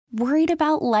Worried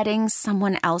about letting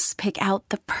someone else pick out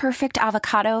the perfect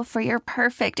avocado for your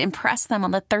perfect impress them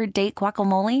on the third date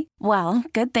guacamole? Well,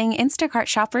 good thing Instacart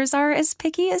shoppers are as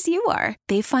picky as you are.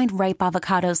 They find ripe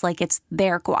avocados like it's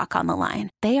their guac on the line.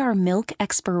 They are milk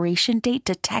expiration date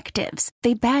detectives.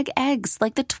 They bag eggs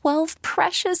like the 12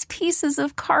 precious pieces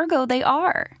of cargo they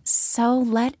are. So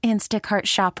let Instacart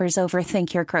shoppers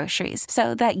overthink your groceries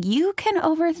so that you can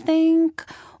overthink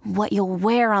what you'll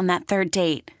wear on that third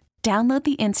date. Download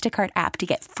the Instacart app to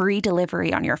get free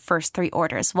delivery on your first 3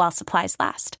 orders while supplies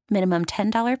last. Minimum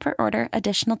 $10 per order.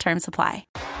 Additional terms apply.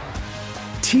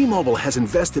 T-Mobile has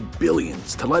invested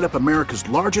billions to light up America's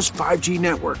largest 5G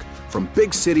network, from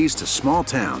big cities to small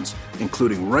towns,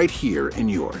 including right here in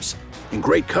yours. And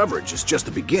great coverage is just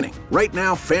the beginning. Right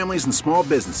now, families and small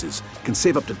businesses can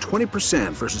save up to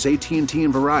 20% versus AT&T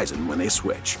and Verizon when they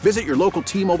switch. Visit your local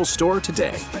T-Mobile store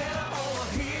today.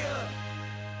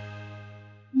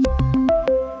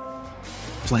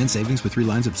 Plan savings with 3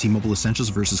 lines of T-Mobile Essentials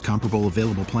versus comparable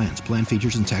available plans. Plan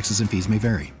features and taxes and fees may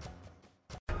vary.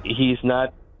 He's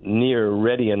not near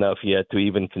ready enough yet to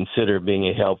even consider being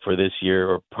a help for this year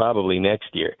or probably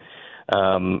next year.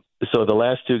 So the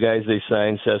last 2 guys they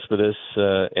signed, Cespedes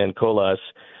and Colas,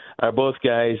 are both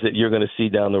guys that you're going to see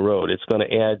down the road. It's going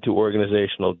to add to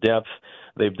organizational depth.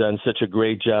 They've done such a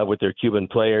great job with their Cuban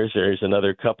players. There's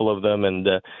another couple of them, and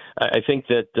I think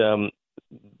that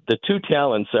the 2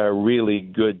 talents are really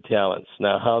good talents.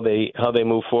 Now, how they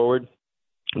move forward,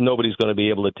 nobody's going to be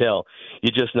able to tell.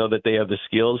 You just know that they have the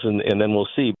skills, and then we'll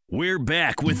see. We're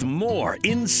back with more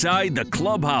Inside the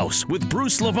Clubhouse with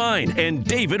Bruce Levine and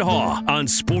David Haugh on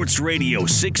Sports Radio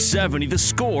 670 The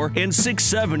Score and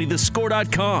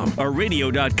 670thescore.com, a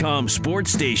radio.com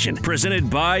sports station presented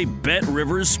by Bet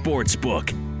Rivers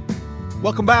Sportsbook.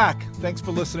 Welcome back. Thanks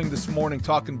for listening this morning.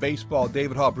 Talking baseball.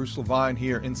 David Haugh, Bruce Levine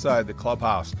here inside the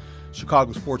clubhouse.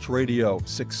 Chicago Sports Radio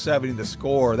 670 The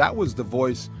Score. That was the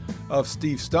voice of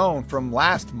Steve Stone from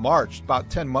last March, about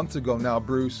 10 months ago now,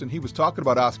 Bruce. And he was talking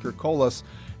about Oscar Colas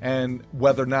and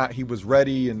whether or not he was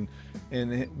ready and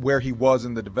where he was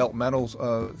in the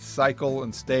developmental cycle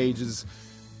and stages.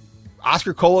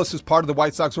 Oscar Colas is part of the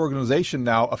White Sox organization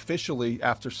now officially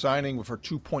after signing for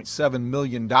 $2.7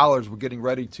 million. We're getting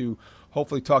ready to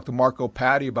hopefully talk to Marco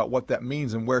Patti about what that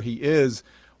means and where he is.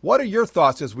 What are your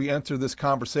thoughts as we enter this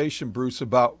conversation, Bruce,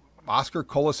 about Oscar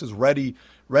Colas'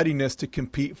 readiness to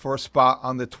compete for a spot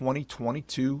on the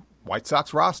 2022 White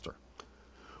Sox roster?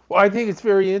 Well, I think it's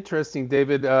very interesting,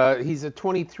 David. He's a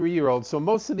 23-year-old, so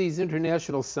most of these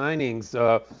international signings,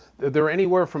 they're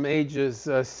anywhere from ages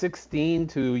 16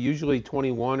 to usually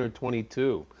 21 or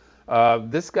 22.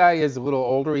 This guy is a little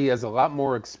older. He has a lot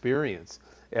more experience,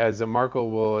 as Marco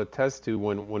will attest to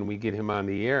when we get him on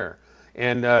the air.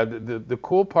 And the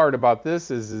cool part about this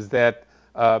is that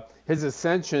his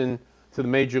ascension to the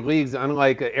major leagues,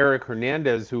 unlike Eric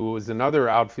Hernandez, who was another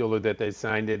outfielder that they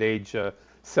signed at age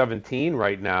 17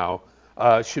 right now,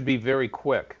 should be very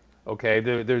quick. Okay,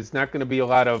 there's not going to be a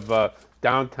lot of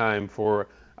downtime for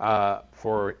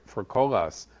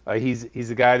Colas. He's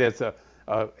a guy that's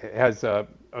has an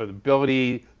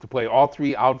ability to play all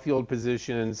 3 outfield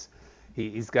positions.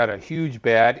 He's got a huge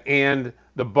bat, and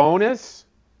the bonus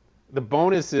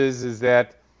is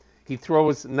that he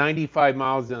throws 95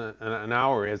 miles an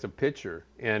hour as a pitcher,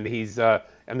 and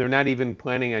and they're not even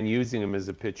planning on using him as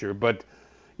a pitcher. But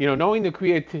knowing the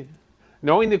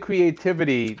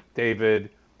creativity, David,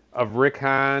 of Rick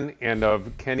Hahn and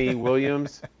of Kenny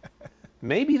Williams,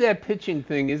 maybe that pitching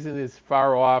thing isn't as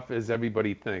far off as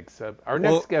everybody thinks. Our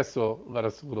next guest will let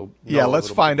us let's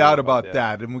find out about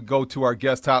that. And we go to our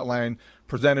guest hotline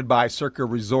presented by Circa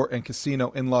Resort and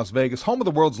Casino in Las Vegas, home of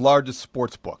the world's largest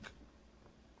sports book.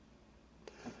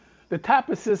 The top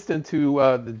assistant to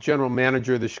the general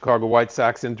manager of the Chicago White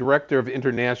Sox and director of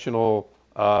international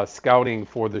scouting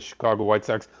for the Chicago White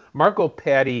Sox, Marco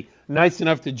Patti, nice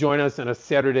enough to join us on a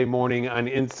Saturday morning on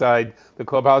Inside the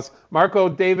Clubhouse. Marco,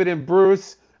 David, and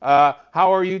Bruce, how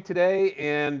are you today?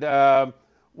 And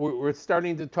we're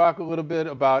starting to talk a little bit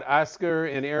about Oscar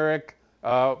and Eric.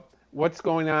 What's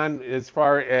going on as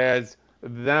far as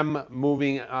them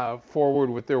moving forward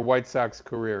with their White Sox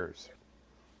careers?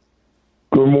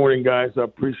 Good morning, guys. I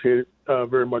appreciate it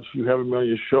very much you having me on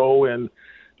your show. And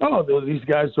these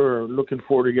guys are looking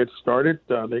forward to get started.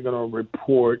 They're going to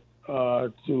report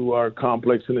to our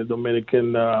complex in the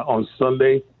Dominican on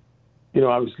Sunday.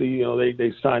 Obviously,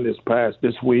 they signed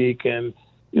this week, and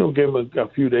give them a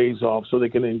few days off so they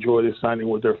can enjoy the signing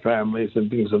with their families and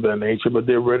things of that nature. But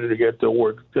they're ready to get their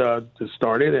work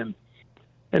started,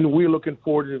 and we're looking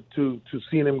forward to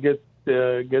seeing them get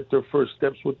their first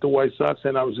steps with the White Sox.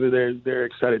 And obviously, they're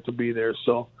excited to be there.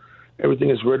 So everything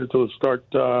is ready to start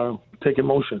taking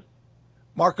motion.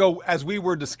 Marco, as we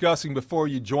were discussing before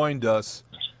you joined us,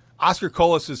 Oscar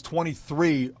Colas is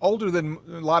 23, older than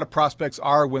a lot of prospects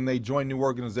are when they join new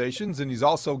organizations, and he's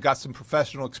also got some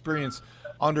professional experience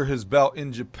under his belt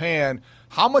in Japan.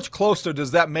 How much closer does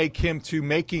that make him to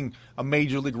making a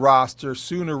major league roster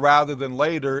sooner rather than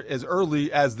later, as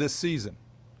early as this season?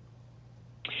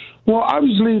 Well,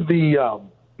 obviously the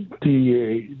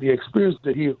experience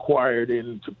that he acquired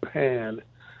in Japan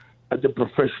at the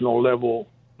professional level,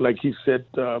 like he said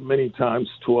many times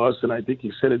to us, and I think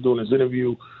he said it during his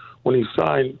interview when he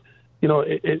signed,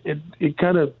 it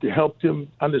kind of helped him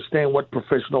understand what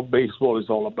professional baseball is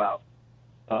all about.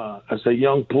 As a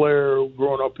young player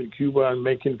growing up in Cuba and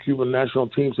making Cuban national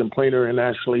teams and playing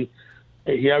internationally,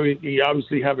 he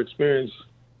obviously have experience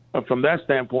from that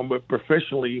standpoint, but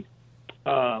professionally,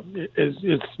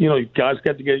 it's guys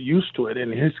got to get used to it.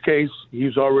 In his case,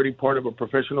 he's already part of a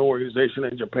professional organization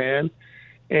in Japan,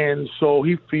 and so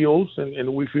he feels,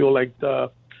 and we feel like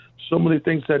some of the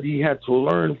things that he had to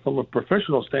learn from a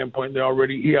professional standpoint, he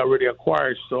already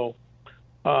acquired. So,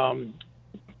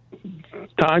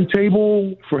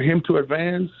 timetable for him to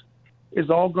advance is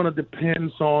all going to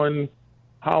depend on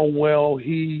how well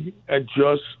he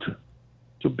adjusts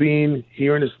to being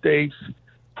here in the States,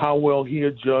 how well he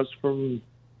adjusts from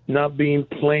not being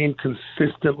playing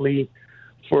consistently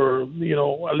for, a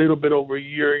little bit over a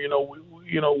year.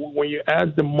 When you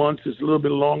add the months, it's a little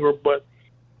bit longer, but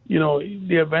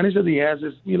the advantage that he has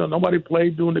is, nobody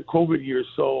played during the COVID year,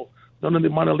 so none of the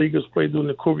minor leaguers played during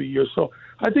the COVID year. So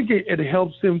I think it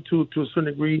helps him to a certain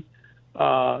degree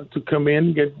to come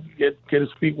in, get his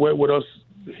feet wet with us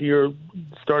here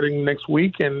starting next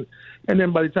week, and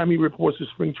then by the time he reports to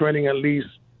spring training, at least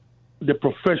the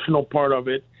professional part of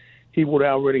it, he would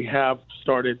already have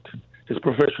started his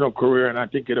professional career, and I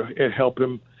think it helped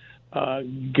him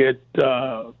get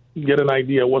an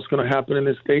idea of what's going to happen in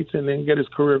the States and then get his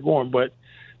career going. But,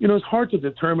 it's hard to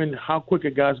determine how quick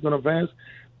a guy's going to advance.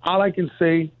 All I can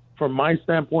say from my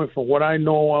standpoint, from what I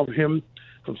know of him,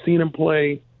 from seeing him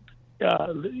play,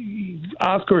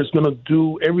 Oscar is going to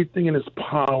do everything in his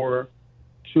power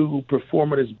to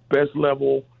perform at his best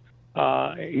level.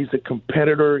 He's a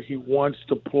competitor. He wants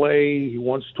to play. He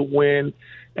wants to win,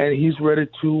 and he's ready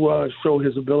to show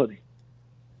his ability.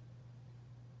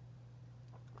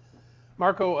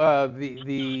 Marco,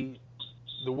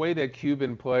 the way that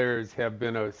Cuban players have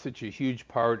been such a huge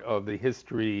part of the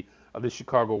history of the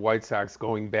Chicago White Sox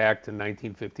going back to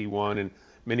 1951 and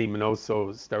Minnie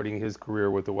Minoso starting his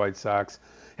career with the White Sox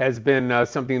has been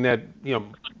something that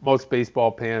most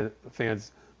baseball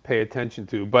fans pay attention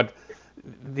to. But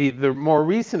the more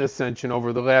recent ascension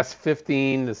over the last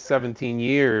 15 to 17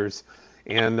 years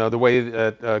and the way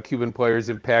that Cuban players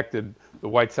impacted the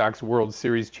White Sox World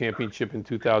Series championship in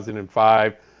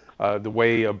 2005, the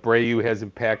way Abreu has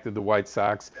impacted the White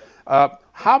Sox.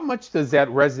 How much does that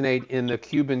resonate in the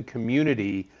Cuban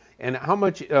community, and how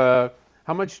much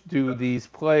do these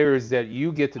players that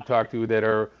you get to talk to that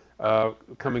are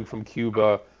coming from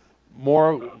Cuba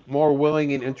more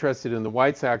willing and interested in the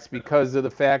White Sox because of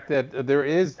the fact that there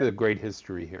is the great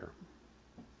history here?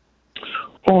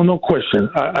 Oh, no question.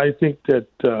 I think that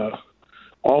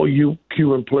all you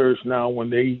Cuban players now, when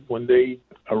they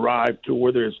arrive to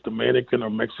whether it's Dominican or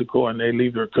Mexico and they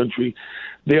leave their country,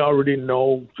 they already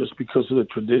know, just because of the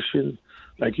tradition.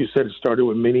 Like you said, it started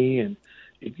with Minnie, and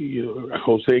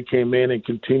Jose came in and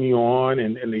continue on,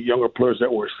 and the younger players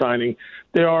that were signing,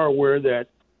 they are aware that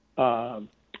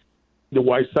the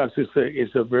White Sox is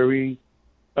a very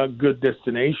good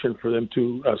destination for them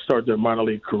to start their minor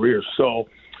league career. So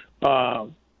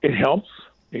it helps.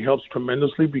 It helps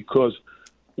tremendously because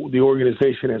the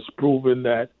organization has proven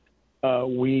that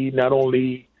we not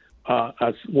only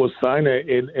will sign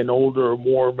an older,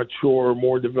 more mature,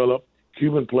 more developed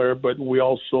Cuban player, but we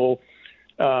also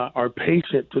are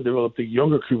patient to develop the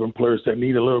younger Cuban players that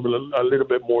need a little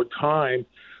bit more time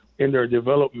in their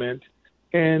development.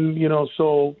 And,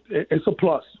 so it's a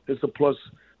plus. It's a plus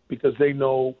because they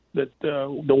know that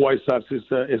the White Sox is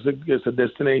a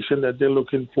destination that they're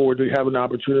looking forward to have an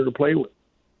opportunity to play with.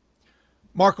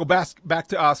 Marco, back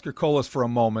to Oscar Colas for a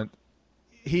moment.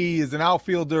 He is an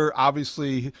outfielder.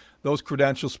 Obviously, those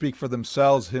credentials speak for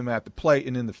themselves, him at the plate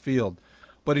and in the field.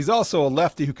 But he's also a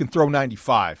lefty who can throw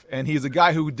 95, and he's a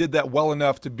guy who did that well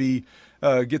enough to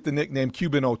get the nickname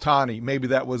Cuban Ohtani. Maybe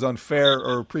that was unfair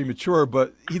or premature,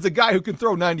 but he's a guy who can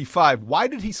throw 95. Why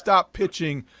did he stop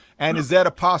pitching, and is that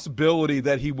a possibility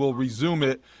that he will resume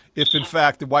it if, in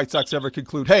fact, the White Sox ever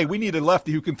conclude, hey, we need a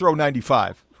lefty who can throw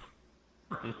 95?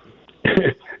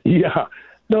 Yeah.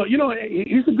 No,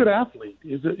 he's a good athlete.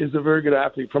 He's a very good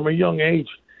athlete. From a young age,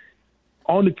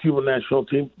 on the Cuban national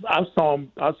team. I saw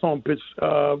him pitch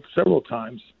several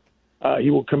times. He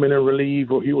would come in and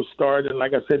relieve, or he would start. And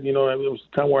like I said, it was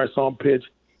a time where I saw him pitch.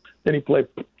 Then he played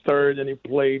third, and he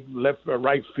played left or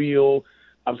right field.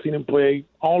 I've seen him play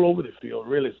all over the field,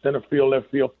 really, center field, left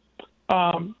field.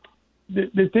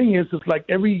 The thing is, it's like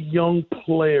every young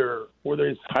player, whether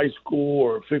it's high school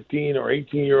or 15 or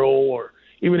 18-year-old or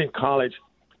even in college,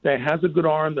 that has a good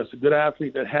arm, that's a good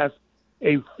athlete, that has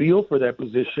a feel for that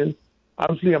position,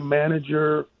 obviously a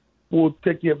manager will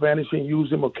take the advantage and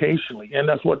use him occasionally. And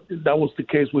that was the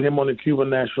case with him on the Cuban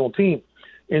national team.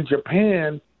 In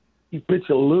Japan, he pitched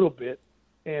a little bit.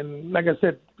 And like I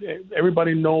said,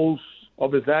 everybody knows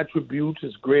of his attributes,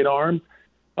 his great arm.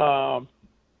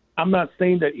 I'm not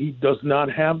saying that he does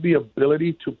not have the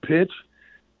ability to pitch,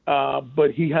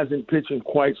 but he hasn't pitched in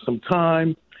quite some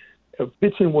time.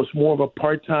 Pitching was more of a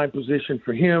part-time position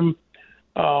for him.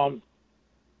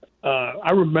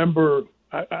 I remember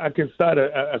I can cite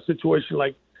a situation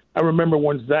like I remember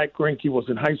when Zach Greinke was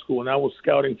in high school, and I was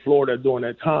scouting Florida during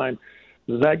that time.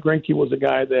 Zach Greinke was a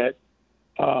guy that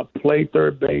played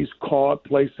third base, caught,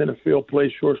 played center field,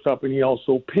 played shortstop, and he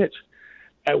also pitched.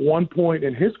 At one point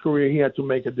in his career, he had to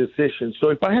make a decision. So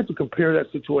if I had to compare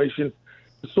that situation,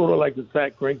 it's sort of like the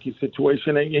Zach Greinke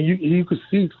situation, and you could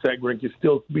see Zach Greinke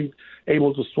still be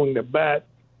able to swing the bat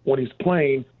when he's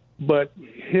playing, but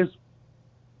his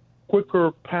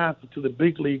quicker path to the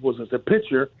big league was as a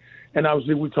pitcher, and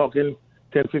obviously we're talking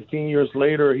 10, 15 years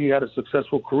later, he had a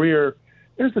successful career.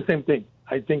 It's the same thing.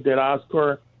 I think that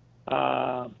Oscar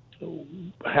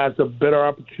has a better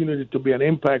opportunity to be an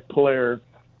impact player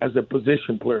as a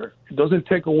position player. It doesn't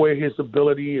take away his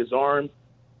ability, his arm,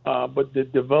 but the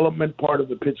development part of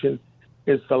the pitching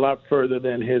is a lot further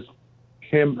than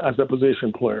him as a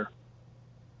position player.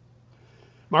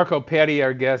 Marco Patti,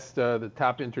 our guest, the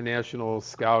top international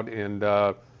scout and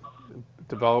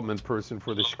development person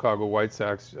for the Chicago White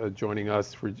Sox, joining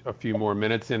us for a few more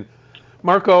minutes. And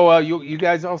Marco, you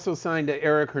guys also signed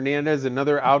Eric Hernandez,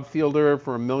 another outfielder,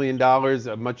 for $1 million,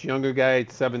 a much younger guy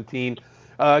at 17.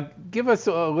 Give us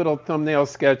a little thumbnail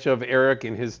sketch of Eric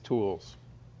and his tools.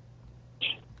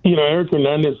 Eric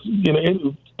Hernandez,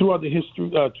 throughout the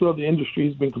history, throughout the industry,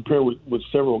 he's been compared with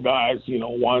several guys,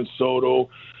 Juan Soto,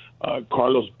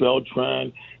 Carlos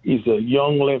Beltran. He's a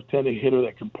young left-handed hitter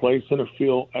that can play center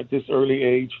field at this early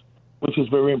age, which is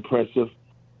very impressive.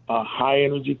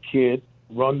 High-energy kid,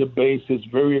 run the bases,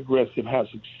 very aggressive, has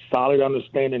a solid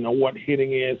understanding of what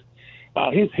hitting is.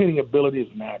 His hitting ability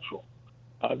is natural.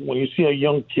 When you see a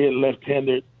young kid,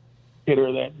 left-handed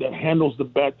hitter that handles the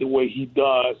bat the way he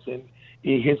does, and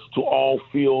he hits to all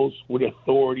fields with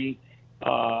authority,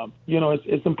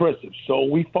 it's impressive. So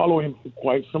we follow him for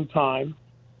quite some time.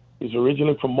 He's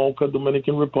originally from Moca,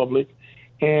 Dominican Republic,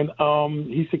 and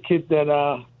he's a kid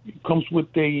that comes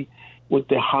with the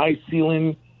high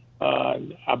ceiling,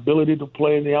 ability to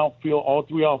play in the outfield, all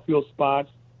three outfield spots,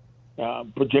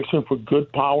 projection for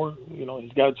good power.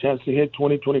 He's got a chance to hit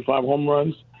 20, 25 home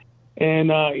runs,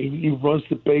 and he runs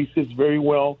the bases very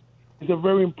well. He's a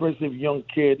very impressive young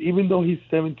kid. Even though he's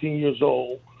 17 years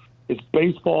old, his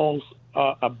baseball's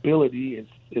ability,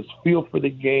 his feel for the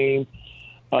game,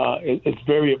 it's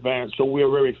very advanced. So we are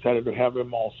very excited to have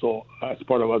him also as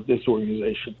part of this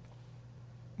organization.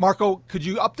 Marco, could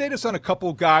you update us on a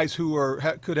couple guys who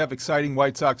could have exciting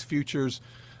White Sox futures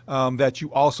that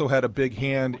you also had a big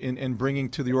hand in bringing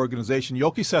to the organization?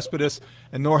 Yoelqui Cespedes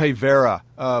and Norge Vera,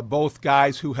 both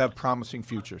guys who have promising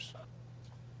futures.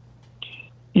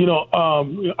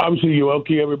 Obviously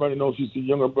Yoelqui, everybody knows he's the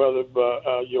younger brother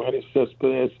of Yoenis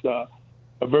Cespedes,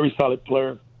 a very solid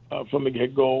player from the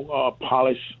get-go,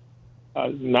 polished,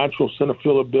 natural center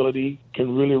field ability,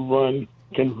 can really run,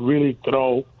 can really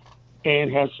throw,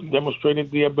 and has demonstrated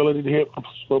the ability to hit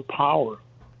for power.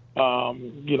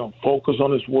 Focus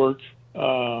on his work.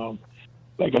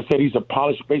 Like I said, he's a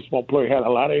polished baseball player. He had a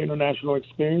lot of international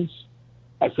experience.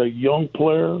 As a young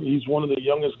player, he's one of the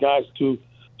youngest guys to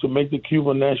make the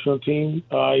Cuban national team.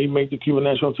 He made the Cuban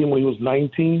national team when he was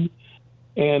 19,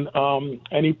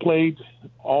 and he played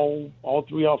all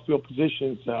three outfield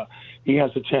positions. He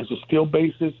has a chance to steal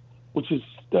bases, which is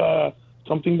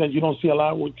something that you don't see a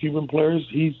lot with Cuban players.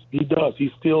 He does.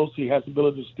 He steals. He has the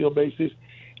ability to steal bases.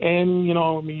 And,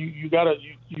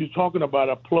 you're talking about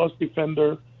a plus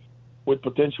defender with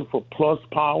potential for plus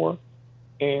power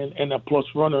and a plus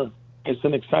runner. It's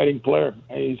an exciting player.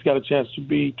 He's got a chance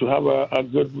to have a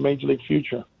good major league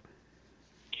future.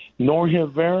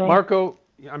 Norge Vera. Marco,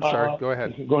 I'm sorry. Go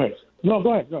ahead. Go ahead. No,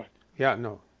 go ahead. Yeah,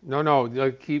 no.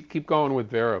 Keep going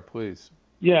with Vera, please.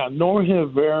 Yeah,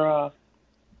 Norge Vera.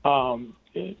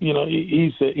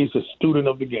 He's a student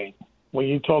of the game. when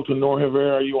you talk to Nor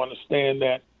Rivera, you understand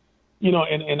that,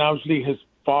 and obviously his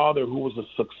father, who was a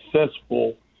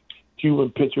successful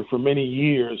Cuban pitcher for many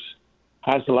years,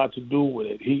 has a lot to do with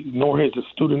it. Nor is a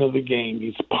student of the game.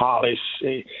 He's polished.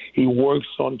 He works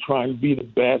on trying to be the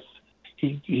best.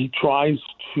 He tries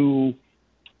to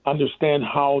understand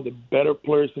how the better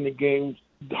players in the game,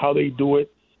 how they do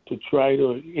it, to try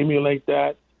to emulate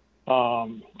that.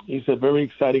 He's a very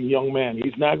exciting young man.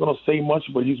 He's not going to say much,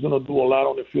 but he's going to do a lot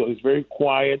on the field. He's very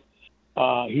quiet.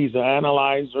 He's an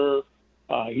analyzer.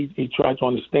 He tries to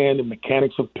understand the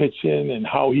mechanics of pitching and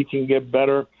how he can get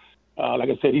better. Like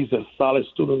I said, he's a solid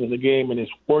student of the game, and his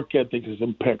work ethic is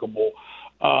impeccable.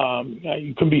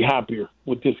 You couldn't be happier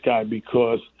with this guy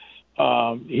because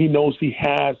he knows he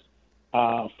has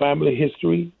family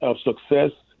history of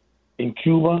success in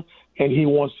Cuba, and he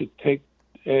wants to take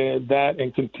that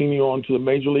and continue on to the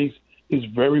major leagues. He's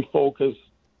very focused,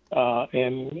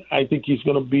 and I think he's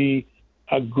going to be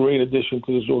a great addition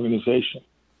to this organization.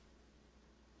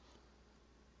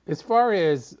 As far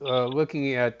as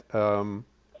looking at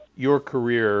your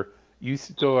career, you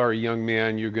still are a young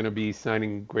man. You're going to be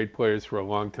signing great players for a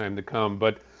long time to come.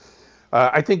 But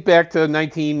I think back to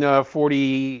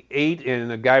 1948,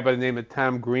 and a guy by the name of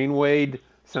Tom Greenwade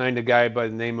signed a guy by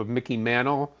the name of Mickey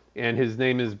Mantle, and his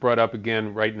name is brought up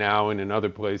again right now and in other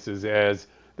places as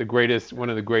one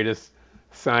of the greatest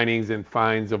signings and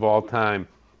finds of all time.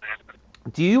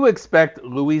 Do you expect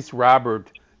Luis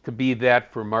Robert to be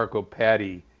that for Marco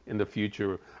Patti in the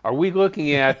future? Are we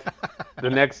looking at the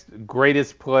next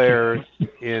greatest player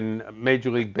in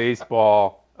Major League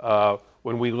Baseball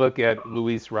when we look at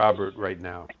Luis Robert right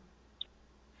now?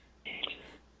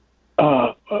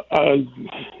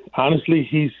 Honestly,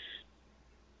 he's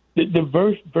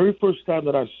the very first time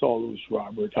that I saw Luis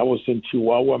Robert, I was in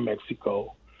Chihuahua,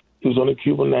 Mexico. He was on the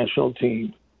Cuban national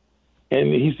team.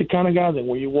 And he's the kind of guy that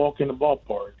when you walk in the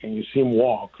ballpark and you see him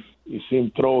walk, you see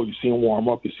him throw, you see him warm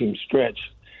up, you see him stretch,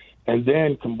 and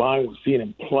then combined with seeing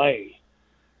him play,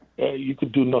 you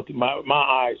could do nothing. My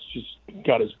eyes just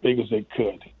got as big as they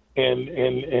could,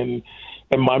 and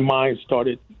my mind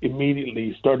started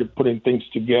putting things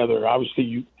together. Obviously,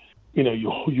 you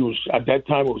was, at that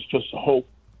time it was just a hope,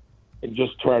 and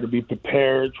just try to be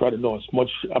prepared, try to know as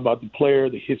much about the player,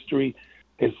 the history,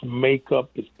 his makeup,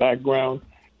 his background.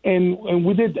 And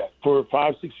we did that. For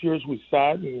 5-6 years, we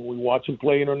sat and we watched him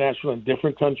play international in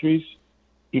different countries.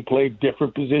 He played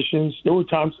different positions. There were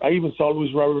times I even saw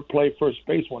Luis Robert play first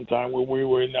base one time when we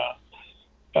were in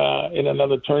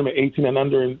another tournament, 18 and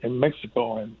under in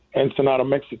Mexico, and Ensenada,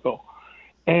 Mexico.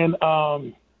 And,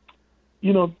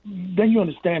 then you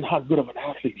understand how good of an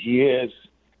athlete he is.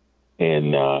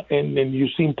 And then you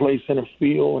see him play center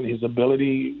field and his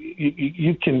ability.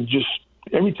 You can just,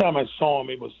 every time I saw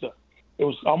him, it was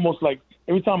almost like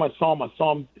every time I saw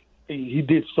him, he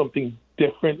did something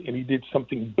different and he did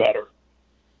something better.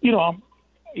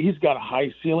 He's got a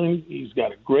high ceiling. He's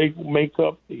got a great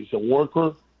makeup. He's a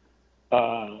worker,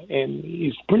 and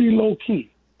he's pretty low key.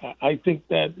 I think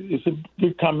that it's a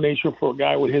good combination for a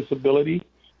guy with his ability.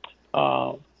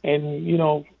 I'm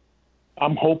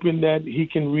hoping that he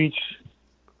can reach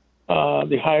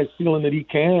the highest ceiling that he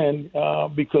can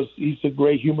because he's a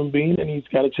great human being and he's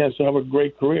got a chance to have a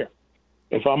great career.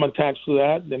 If I'm attached to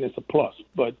that, then it's a plus.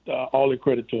 But all the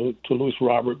credit to Luis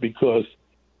Robert because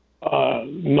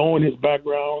knowing his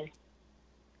background,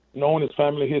 knowing his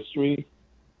family history,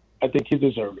 I think he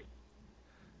deserves it.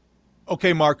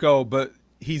 Okay, Marco, but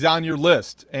he's on your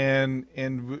list, and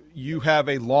you have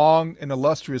a long and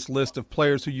illustrious list of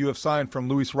players who you have signed, from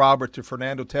Luis Robert to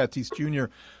Fernando Tatis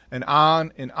Jr., and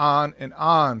on and on and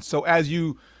on. So as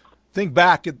you think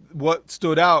back at what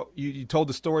stood out, you told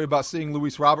the story about seeing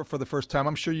Luis Robert for the first time.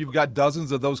 I'm sure you've got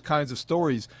dozens of those kinds of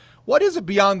stories. What is it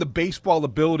beyond the baseball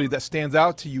ability that stands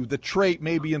out to you, the trait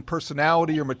maybe in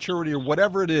personality or maturity or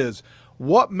whatever it is?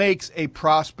 What makes a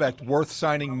prospect worth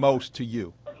signing most to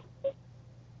you?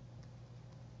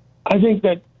 I think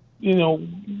that,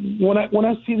 when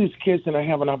I see these kids and I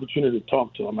have an opportunity to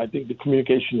talk to them, I think the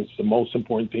communication is the most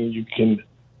important thing you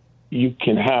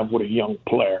can have with a young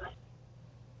player.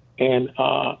 And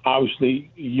obviously,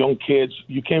 young kids,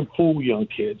 you can't fool young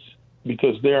kids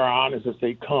because they're honest as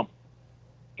they come.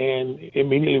 And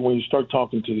immediately when you start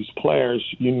talking to these players,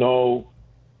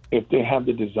 if they have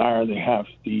the desire, they have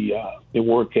the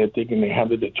work ethic, and they have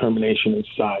the determination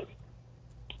inside.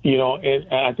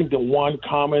 And I think the one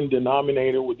common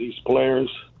denominator with these players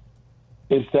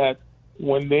is that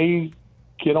when they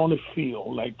get on the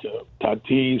field, like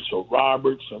Tatis or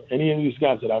Roberts or any of these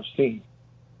guys that I've seen,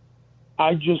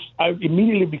 I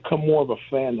immediately become more of a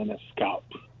fan than a scout.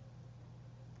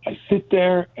 I sit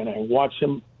there and I watch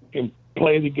them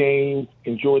play the game,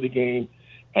 enjoy the game,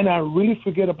 and I really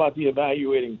forget about the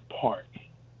evaluating part.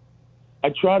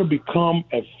 I try to become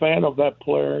a fan of that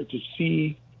player to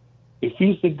see if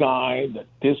he's the guy that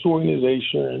this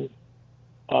organization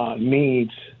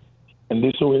needs and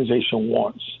this organization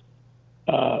wants.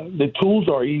 The tools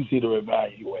are easy to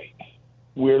evaluate.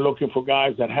 We're looking for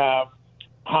guys that have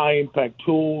high-impact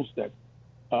tools that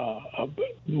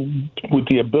with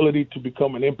the ability to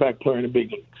become an impact player in the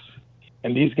big leagues.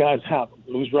 And these guys have them.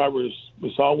 Luis Robert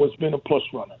has always been a plus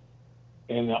runner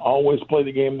and always played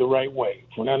the game the right way.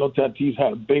 Fernando Tatis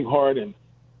had a big heart and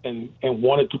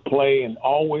wanted to play and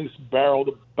always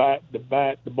barreled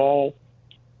the ball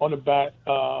on the bat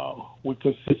with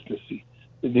consistency.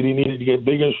 Did he need to get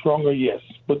bigger and stronger? Yes.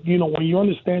 But, when you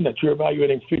understand that you're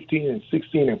evaluating 15 and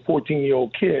 16 and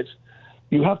 14-year-old kids,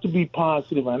 you have to be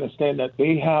positive and understand that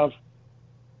they have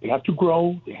to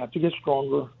grow, they have to get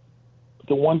stronger. But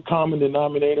the one common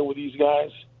denominator with these guys,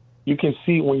 you can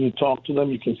see when you talk to them,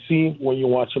 you can see when you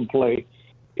watch them play,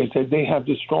 is that they have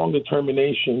this strong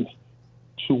determination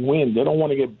to win. They don't want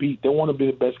to get beat. They want to be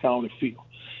the best guy on the field.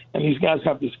 And these guys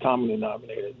have this common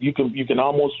denominator. You can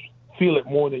almost feel it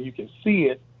more than you can see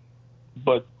it,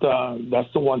 but that's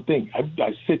the one thing.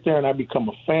 I sit there and I become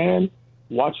a fan,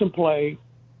 watch them play,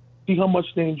 see how much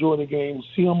they enjoy the game,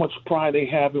 see how much pride they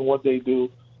have in what they do,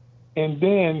 and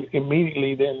then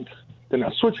immediately then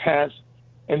I switch hats,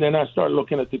 and then I start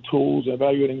looking at the tools,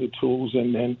 evaluating the tools,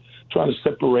 and then trying to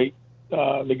separate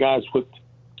the guys with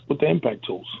the impact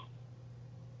tools.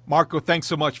 Marco, thanks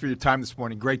so much for your time this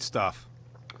morning. Great stuff.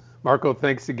 Marco,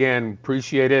 thanks again.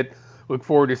 Appreciate it. Look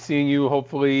forward to seeing you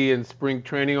hopefully in spring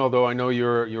training, although I know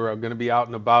you're going to be out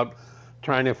and about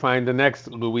trying to find the next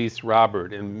Luis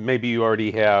Robert, and maybe you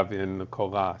already have in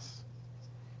Colas.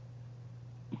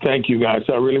 Thank you, guys.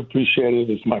 I really appreciate it.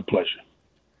 It's my pleasure.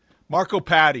 Marco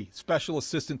Patti, special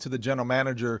assistant to the general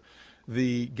manager,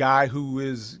 the guy who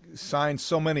has signed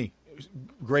so many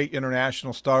great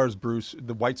international stars, Bruce.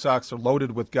 The White Sox are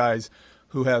loaded with guys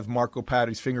who have Marco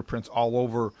Patti's fingerprints all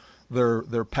over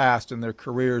their past and their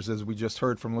careers, as we just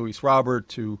heard from Luis Robert,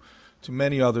 to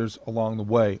many others along the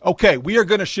way. Okay, we are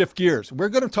going to shift gears. We're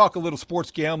going to talk a little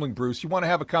sports gambling, Bruce. You want to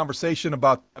have a conversation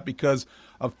about that because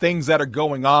of things that are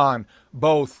going on,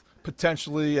 both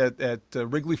potentially at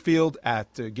Wrigley Field,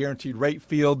 at Guaranteed Rate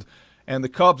Field, and the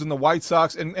Cubs and the White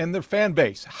Sox and their fan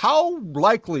base. How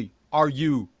likely are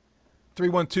you,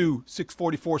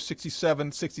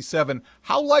 312-644-6767,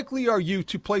 how likely are you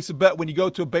to place a bet when you go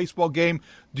to a baseball game?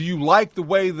 Do you like the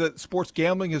way that sports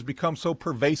gambling has become so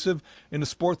pervasive in the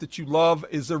sport that you love?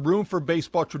 Is there room for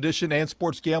baseball tradition and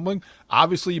sports gambling?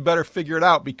 Obviously, you better figure it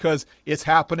out because it's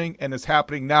happening, and it's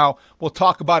happening now. We'll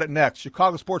talk about it next.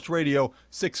 Chicago Sports Radio,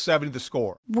 670 The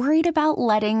Score. Worried about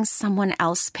letting someone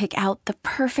else pick out the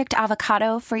perfect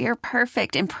avocado for your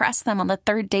perfect impress them on the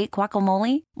third date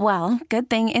guacamole? Well, good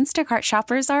thing Instacart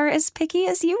shoppers are as picky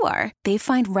as you are. They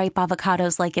find ripe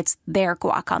avocados like it's their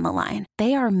guac on the line.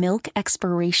 They are milk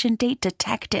expiration date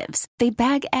detectives. They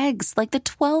bag eggs like the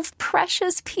 12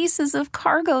 precious pieces of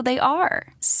cargo they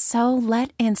are. So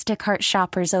let Instacart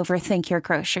shoppers overthink your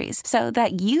groceries so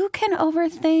that you can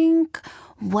overthink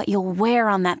what you'll wear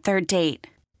on that third date.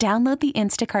 Download the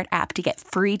Instacart app to get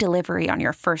free delivery on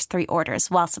your first 3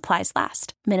 orders while supplies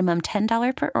last. Minimum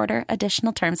 $10 per order.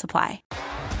 Additional terms apply.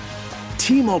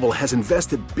 T-Mobile has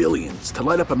invested billions to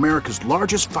light up America's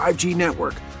largest 5G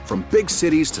network, from big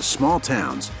cities to small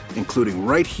towns, including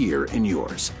right here in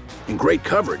yours. And great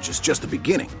coverage is just the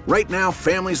beginning. Right now,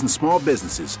 families and small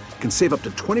businesses can save up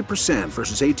to 20%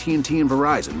 versus AT&T and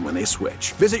Verizon when they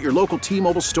switch. Visit your local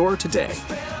T-Mobile store today.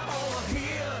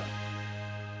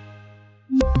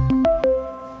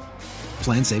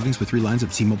 Plan savings with 3 lines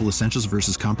of T-Mobile Essentials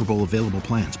versus comparable available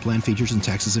plans. Plan features and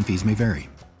taxes and fees may vary.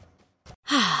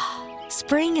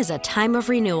 Spring is a time of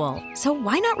renewal, so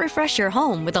why not refresh your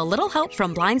home with a little help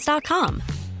from Blinds.com?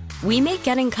 We make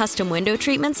getting custom window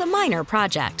treatments a minor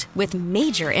project with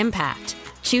major impact.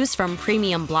 Choose from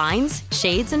premium blinds,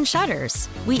 shades, and shutters.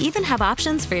 We even have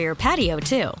options for your patio,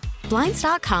 too.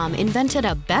 Blinds.com invented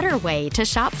a better way to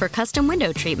shop for custom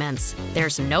window treatments.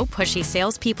 There's no pushy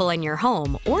salespeople in your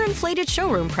home or inflated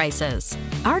showroom prices.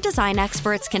 Our design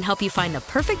experts can help you find the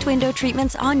perfect window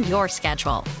treatments on your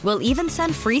schedule. We'll even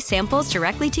send free samples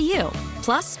directly to you.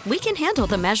 Plus, we can handle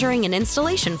the measuring and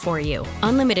installation for you.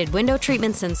 Unlimited window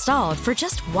treatments installed for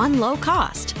just one low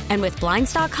cost. And with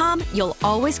Blinds.com, you'll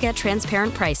always get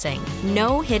transparent pricing.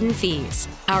 No hidden fees.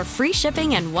 Our free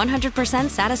shipping and 100%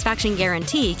 satisfaction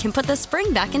guarantee can put the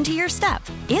spring back into your step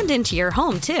and into your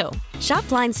home, too. Shop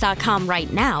Blinds.com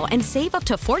right now and save up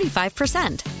to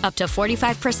 45%. Up to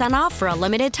 45% off for a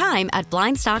limited time at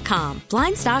Blinds.com.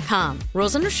 Blinds.com.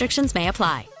 Rules and restrictions may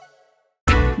apply.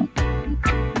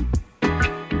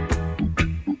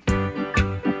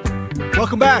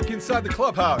 Welcome back inside the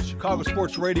clubhouse. Chicago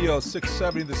Sports Radio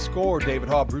 670 The Score. David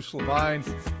Haugh, Bruce Levine.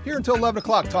 Here until 11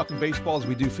 o'clock talking baseball as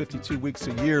we do 52 weeks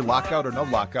a year, lockout or no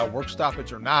lockout, work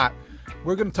stoppage or not.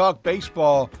 We're going to talk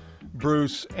baseball,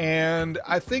 Bruce, and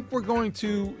I think we're going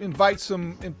to invite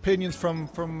some opinions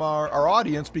from our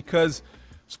audience because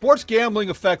sports gambling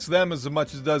affects them as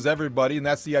much as it does everybody, and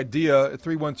that's the idea.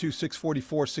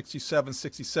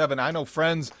 312-644-6767. I know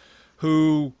friends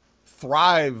who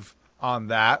thrive on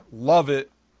that, love it,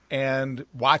 and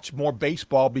watch more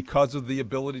baseball because of the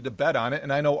ability to bet on it.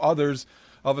 And I know others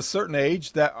of a certain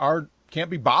age that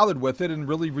can't be bothered with it and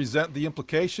really resent the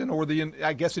implication or the,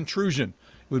 I guess, intrusion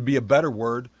would be a better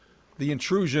word, the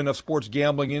intrusion of sports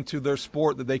gambling into their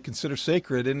sport that they consider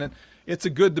sacred. And it's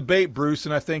a good debate, Bruce,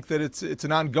 and I think that it's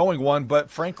an ongoing one, but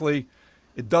frankly,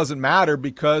 it doesn't matter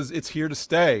because it's here to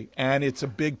stay, and it's a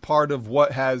big part of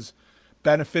what has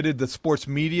benefited the sports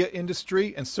media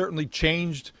industry and certainly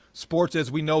changed sports as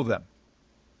we know them.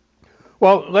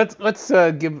 Well, let's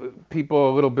give people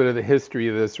a little bit of the history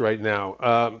of this right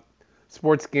now.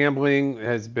 Sports gambling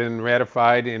has been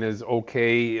ratified and is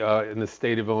okay in the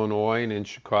state of Illinois and in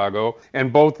Chicago.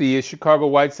 And both the Chicago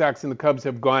White Sox and the Cubs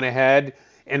have gone ahead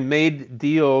and made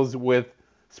deals with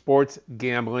sports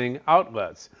gambling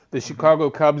outlets. The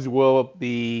Chicago Cubs will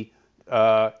be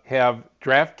have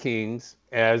DraftKings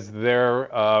as their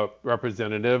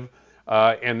representative,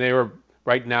 and they are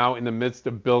right now in the midst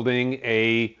of building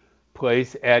a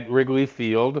place at Wrigley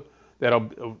Field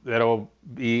that'll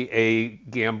be a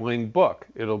gambling book.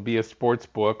 It'll be a sports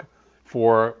book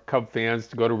for Cub fans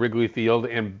to go to Wrigley Field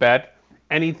and bet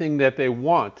anything that they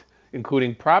want,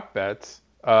 including prop bets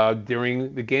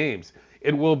during the games.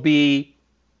 It will be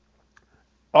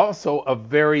also a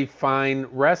very fine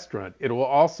restaurant. It will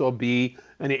also be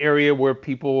an area where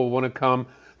people will want to come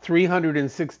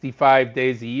 365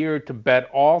 days a year to bet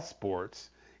all sports,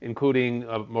 including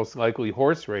most likely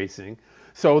horse racing.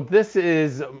 So this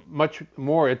is much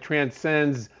more. It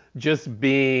transcends just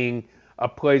being a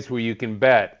place where you can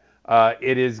bet.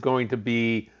 It is going to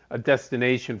be a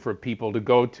destination for people to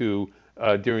go to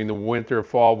during the winter,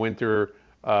 fall, winter,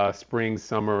 spring,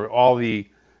 summer, all the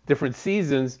different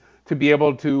seasons, to be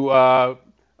able to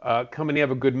come and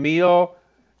have a good meal,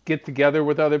 get together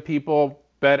with other people,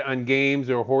 bet on games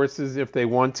or horses if they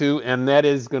want to, and that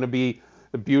is going to be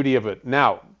the beauty of it.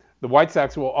 Now, the White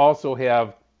Sox will also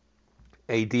have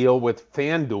a deal with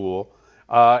FanDuel,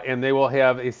 and they will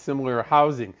have a similar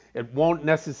housing. It won't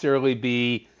necessarily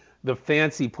be the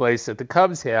fancy place that the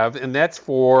Cubs have, and that's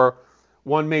for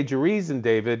one major reason,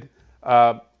 David.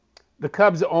 The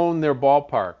Cubs own their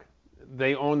ballpark.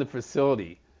 They own the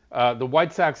facility. The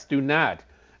White Sox do not.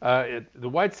 The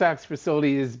White Sox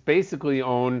facility is basically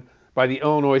owned by the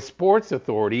Illinois Sports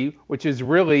Authority, which is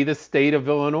really the state of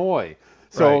Illinois.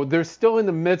 So Right. They're still in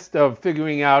the midst of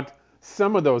figuring out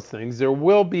some of those things. There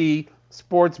will be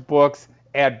sports books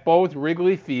at both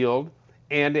Wrigley Field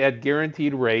and at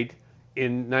Guaranteed Rate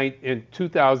in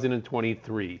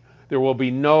 2023. There will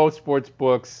be no sports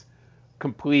books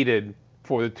completed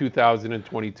for the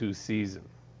 2022 season.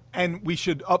 And we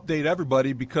should update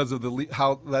everybody because of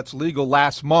how that's legal.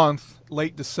 Last month,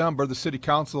 late December, the City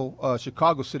Council,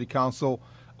 Chicago City Council,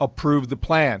 approved the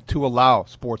plan to allow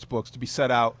sports books to be set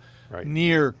out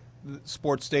near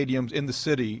sports stadiums in the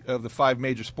city of the 5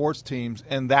 major sports teams,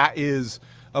 and that is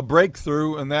a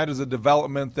breakthrough, and that is a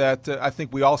development that I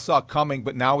think we all saw coming,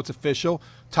 but now it's official.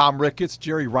 Tom Ricketts,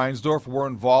 Jerry Reinsdorf were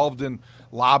involved in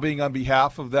lobbying on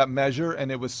behalf of that measure, and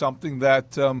it was something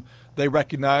that they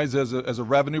recognize as a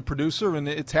revenue producer, and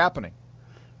it's happening.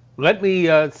 Let me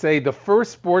say the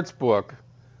first sports book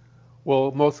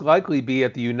will most likely be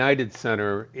at the United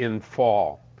Center in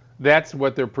fall. That's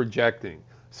what they're projecting.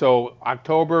 So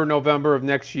October, November of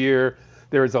next year,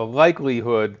 there's a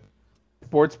likelihood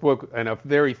sports book, and a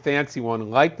very fancy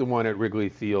one like the one at Wrigley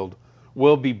Field,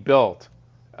 will be built,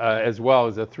 as well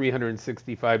as a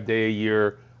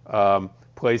 365-day-a-year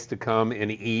place to come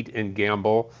and eat and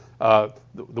gamble. The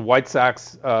White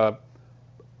Sox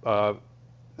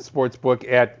sports book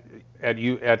at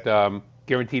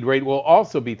Guaranteed Rate will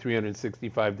also be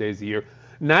 365 days a year,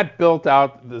 not built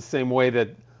out the same way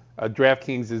that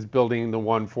DraftKings is building the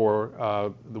one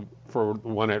for the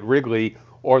one at Wrigley,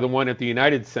 or the one at the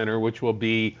United Center, which will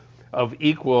be of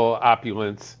equal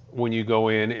opulence when you go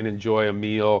in and enjoy a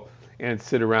meal and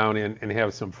sit around and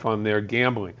have some fun there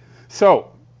gambling.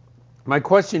 So my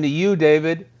question to you,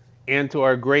 David, and to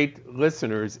our great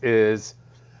listeners is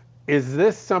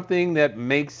this something that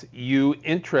makes you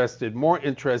more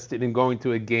interested in going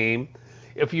to a game?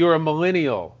 If you're a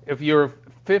millennial, if you're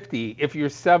 50, if you're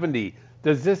 70,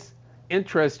 does this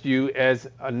interest you as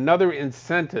another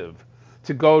incentive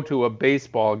to go to a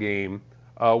baseball game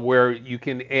where you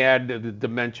can add the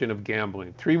dimension of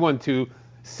gambling?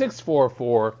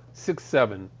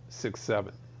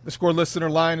 312-644-6767. The Score listener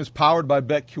line is powered by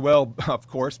BetQL, of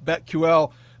course.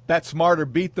 BetQL, bet smarter,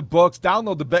 beat the books.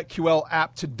 Download the BetQL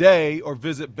app today or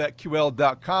visit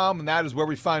BetQL.com, and that is where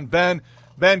we find Ben.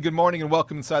 Ben, good morning and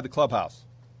welcome inside the clubhouse.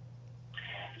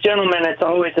 Gentlemen, it's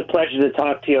always a pleasure to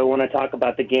talk to you. I want to talk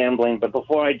about the gambling, but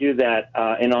before I do that,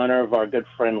 in honor of our good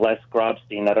friend Les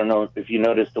Grobstein, I don't know if you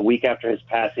noticed, a week after his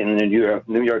passing, the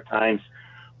New York Times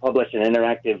published an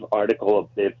interactive article of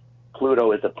if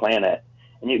Pluto is a planet,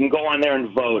 and you can go on there and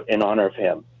vote in honor of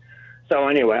him. So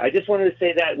anyway, I just wanted to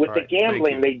say that with the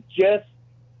gambling, they just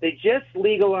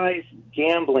legalized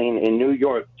gambling in New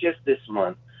York just this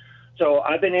month. So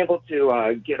I've been able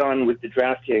to get on with the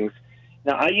DraftKings.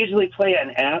 Now, I usually play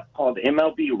an app called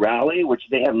MLB Rally, which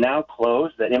they have now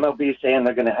closed. That MLB is saying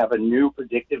they're going to have a new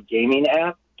predictive gaming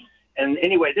app. And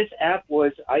anyway, this app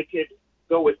I could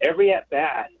go with every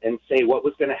at-bat and say what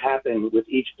was going to happen with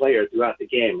each player throughout the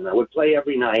game. And I would play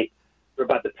every night for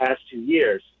about the past 2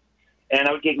 years. And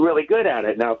I would get really good at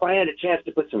it. Now, if I had a chance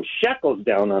to put some shekels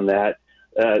down on that,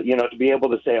 to be able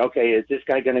to say, okay, is this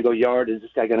guy going to go yard? Is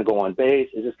this guy going to go on base?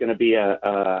 Is this going to be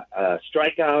a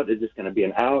strikeout? Is this going to be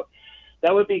an out?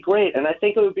 That would be great. And I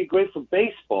think it would be great for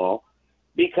baseball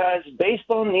because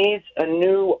baseball needs a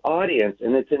new audience,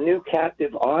 and it's a new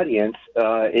captive audience.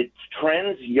 It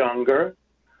trends younger.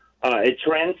 It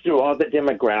trends through all the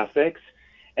demographics.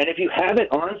 And if you have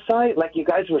it on site, like you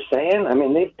guys were saying, I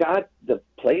mean, they've got the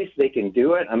place they can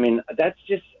do it. I mean, that's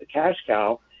just a cash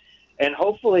cow. And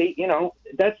hopefully,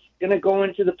 that's going to go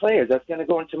into the players. That's going to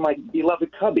go into my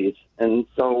beloved Cubbies. And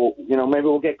so, maybe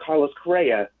we'll get Carlos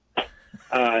Correa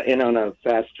in on a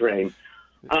fast train.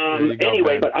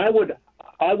 Anyway, but I would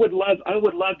love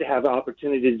to have the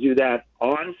opportunity to do that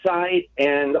on site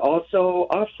and also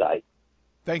off site.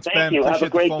 Thanks, Thank Ben. you. Appreciate have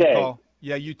a great the phone day. call.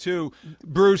 Yeah, you too.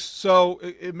 Bruce, so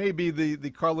it may be the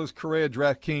Carlos Correa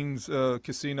DraftKings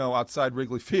casino outside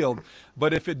Wrigley Field,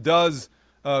 but if it does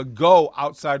go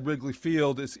outside Wrigley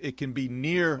Field, it can be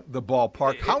near the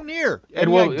ballpark. How near? It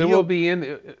will be in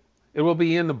the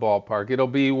ballpark. It'll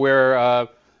be where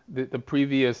the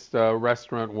previous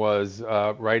restaurant was,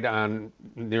 right on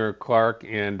near Clark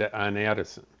and on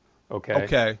Addison.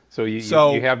 Okay. So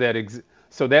you have that.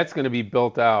 So that's going to be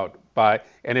built out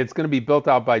and it's going to be built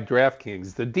out by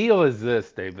DraftKings. The deal is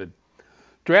this, David.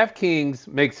 DraftKings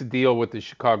makes a deal with the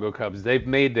Chicago Cubs. They've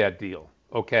made that deal.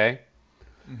 Okay.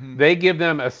 Mm-hmm. They give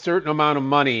them a certain amount of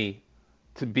money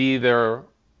to be their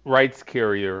rights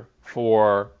carrier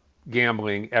for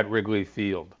gambling at Wrigley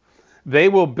Field. They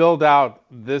will build out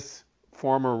this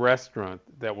former restaurant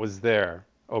that was there,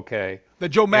 okay? The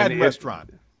Joe Madden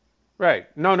restaurant. Right.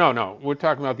 No. We're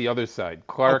talking about the other side,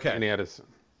 Clark and Addison.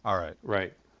 All right.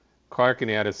 Right. Clark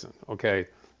and Addison, okay?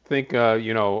 Think,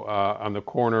 on the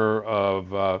corner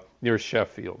of near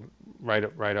Sheffield, right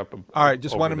up. All right,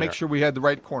 just want to make sure we had the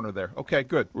right corner there. Okay,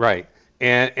 good. Right.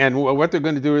 And what they're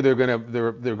going to do,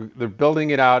 they're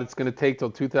building it out. It's going to take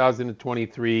till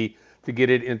 2023 to get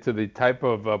it into the type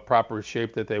of proper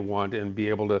shape that they want and be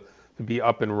able to be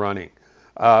up and running.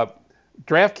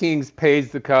 DraftKings pays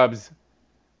the Cubs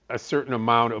a certain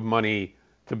amount of money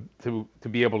to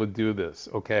be able to do this,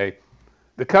 okay?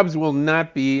 The Cubs will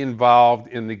not be involved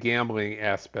in the gambling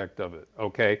aspect of it,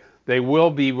 okay? They will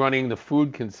be running the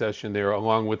food concession there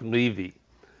along with Levy.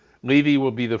 Levy will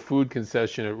be the food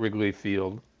concession at Wrigley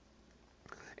Field,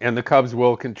 and the Cubs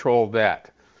will control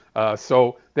that.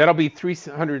 So that'll be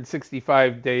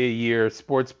 365-day-a-year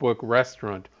sportsbook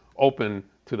restaurant open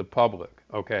to the public,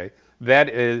 okay?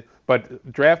 But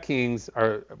DraftKings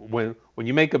are, when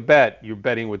you make a bet, you're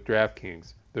betting with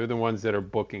DraftKings. They're the ones that are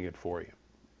booking it for you.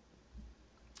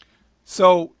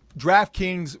 So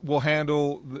DraftKings will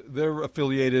handle, they're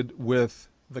affiliated with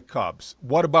the Cubs.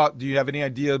 What about, do you have any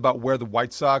idea about where the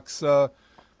White Sox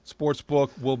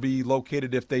sportsbook will be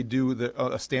located if they do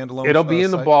a standalone? It'll be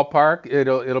in the ballpark.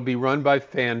 It'll be run by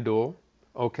FanDuel.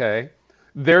 Okay,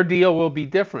 their deal will be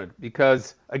different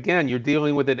because again, you're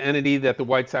dealing with an entity that the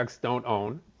White Sox don't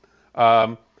own.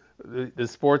 the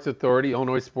Sports Authority,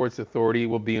 Illinois Sports Authority,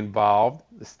 will be involved.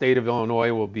 The state of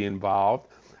Illinois will be involved.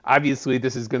 Obviously,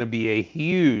 this is going to be a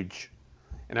huge,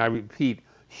 and I repeat,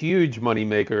 huge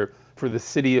moneymaker for the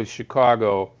city of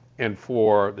Chicago and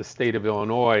for the state of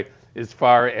Illinois as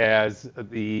far as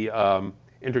the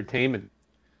entertainment.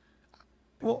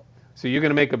 Well, so you're going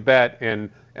to make a bet, and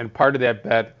part of that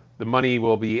bet, the money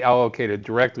will be allocated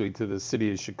directly to the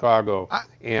city of Chicago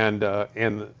and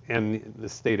the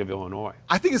state of Illinois.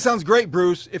 I think it sounds great,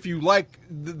 Bruce, if you like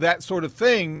that sort of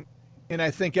thing, and I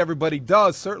think everybody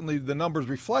does. Certainly the numbers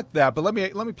reflect that. But let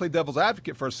me play devil's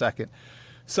advocate for a second.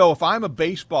 So if I'm a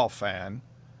baseball fan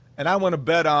and I want to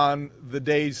bet on the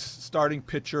day's starting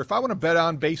pitcher, if I want to bet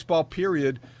on baseball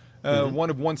period, one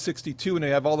of 162, and they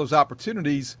have all those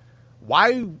opportunities,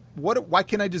 why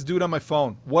can't I just do it on my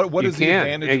phone? What is the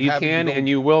advantage of having you can, and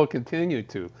you will continue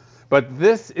to. But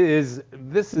this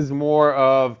is more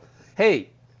of, hey,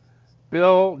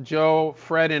 Bill, Joe,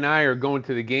 Fred, and I are going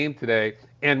to the game today,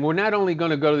 and we're not only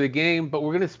going to go to the game, but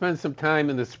we're going to spend some time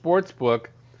in the sports book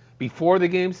before the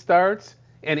game starts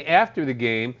and after the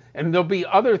game, and there'll be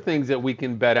other things that we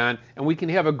can bet on, and we can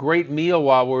have a great meal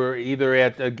while we're either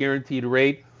at a guaranteed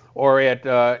rate or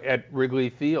at Wrigley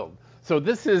Field. So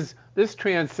this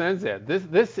transcends that.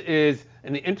 This is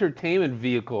an entertainment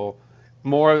vehicle,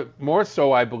 more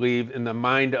so, I believe, in the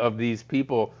mind of these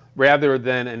people rather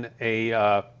than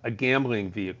a gambling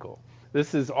vehicle.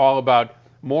 This is all about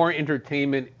more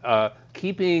entertainment,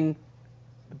 keeping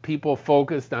people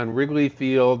focused on Wrigley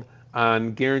Field,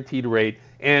 on guaranteed rate,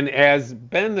 and as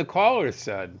Ben the caller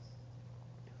said,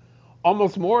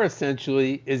 almost more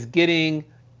essentially is getting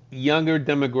younger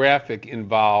demographic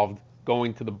involved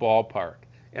going to the ballpark.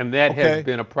 And that has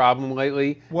been a problem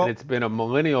lately, and it's been a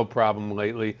millennial problem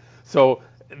lately. So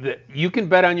you can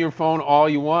bet on your phone all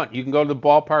you want. You can go to the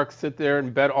ballpark, sit there,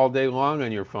 and bet all day long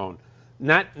on your phone.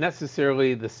 Not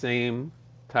necessarily the same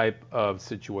type of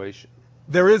situation.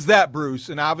 There is that, Bruce,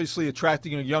 and obviously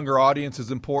attracting a younger audience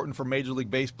is important for Major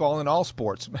League Baseball and all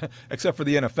sports, except for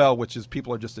the NFL, which is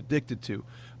people are just addicted to.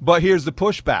 But here's the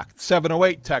pushback,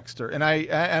 708 texter, and I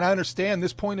understand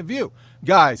this point of view.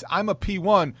 Guys, I'm a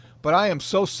P1, but I am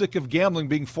so sick of gambling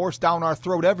being forced down our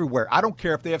throat everywhere. I don't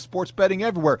care if they have sports betting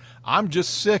everywhere. I'm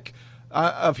just sick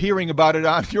of hearing about it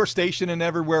on your station and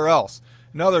everywhere else.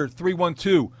 Another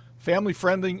 312, family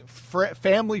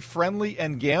friendly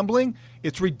and gambling.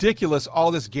 It's ridiculous,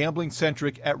 all this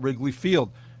gambling-centric at Wrigley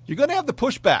Field. You're going to have the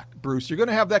pushback, Bruce. You're going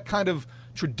to have that kind of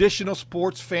traditional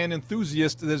sports fan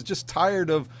enthusiast that's just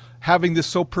tired of having this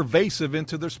so pervasive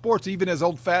into their sports. Even as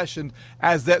old-fashioned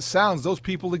as that sounds, those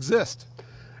people exist.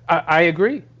 I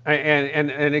agree.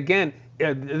 And again,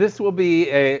 this will be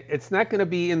it's not going to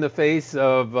be in the face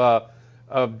of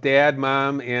dad,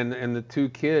 mom, and the two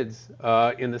kids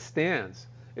in the stands.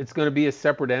 It's going to be a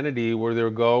separate entity where they'll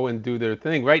go and do their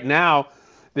thing. Right now,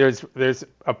 there's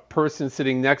a person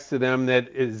sitting next to them that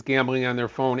is gambling on their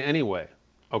phone anyway,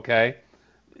 okay?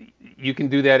 You can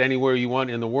do that anywhere you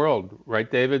want in the world,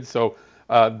 right, David? So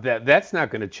that's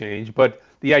not going to change. But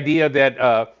the idea that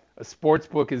a sports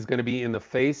book is going to be in the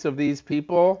face of these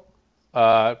people,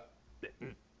 no,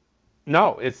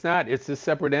 it's not. It's a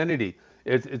separate entity.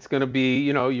 It's going to be,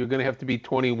 you're going to have to be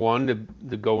 21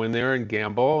 to go in there and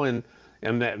gamble, and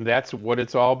that's what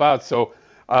it's all about. So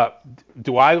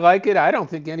do I like it? I don't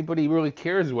think anybody really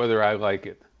cares whether I like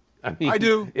it. I mean, I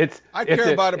do. I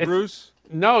care about it, Bruce.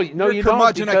 No, you don't.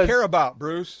 Curmudgeon I care about,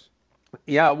 Bruce.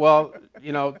 Yeah, well,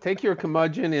 take your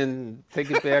curmudgeon and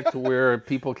take it back to where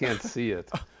people can't see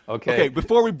it. Okay,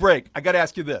 before we break, I got to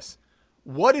ask you this.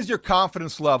 What is your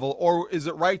confidence level, or is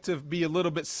it right to be a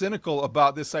little bit cynical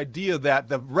about this idea that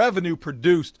the revenue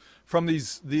produced from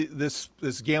this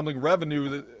gambling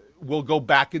revenue will go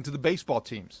back into the baseball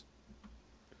teams?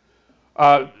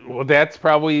 Well, that's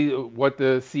probably what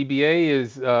the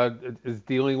CBA is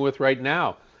dealing with right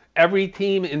now. Every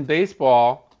team in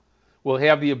baseball will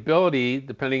have the ability,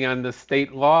 depending on the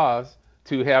state laws,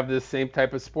 to have this same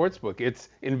type of sports book. It's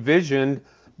envisioned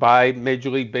by Major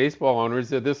League Baseball owners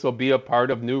that this will be a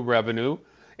part of new revenue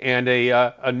and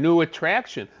a new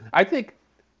attraction. I think,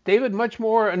 David, much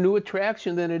more a new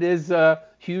attraction than it is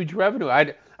huge revenue.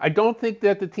 I don't think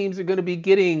that the teams are going to be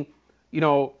getting,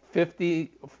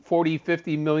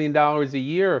 $50 million a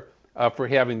year for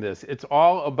having this. It's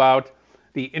all about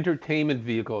the entertainment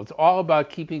vehicle. It's all about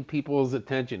keeping people's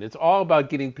attention. It's all about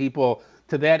getting people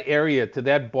to that area, to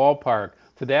that ballpark,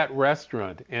 to that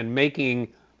restaurant, and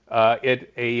making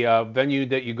it a venue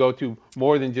that you go to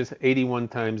more than just 81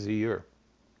 times a year.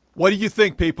 What do you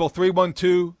think, people?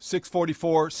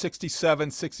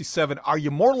 312-644-6767. Are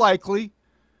you more likely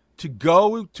to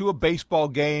go to a baseball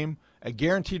game at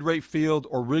Guaranteed Rate Field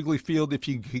or Wrigley Field. If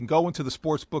you can go into the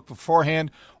sports book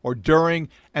beforehand or during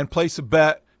and place a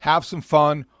bet, have some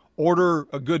fun, order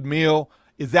a good meal,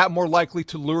 is that more likely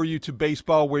to lure you to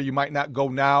baseball where you might not go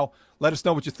now? Let us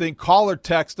know what you think. Call or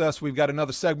text us. We've got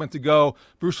another segment to go.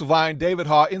 Bruce Levine, David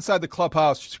Haugh, Inside the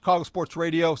Clubhouse, Chicago Sports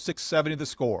Radio, 670 The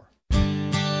Score.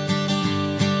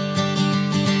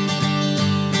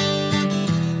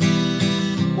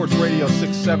 Sports Radio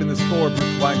 670 The Score. Bruce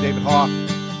Levine, David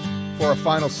Haugh for our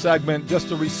final segment. Just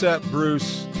to reset,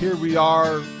 Bruce, here we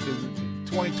are in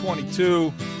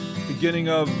 2022, beginning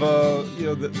of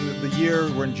the year.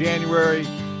 We're in January.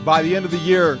 By the end of the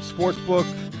year, Sportsbook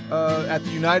at the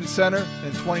United Center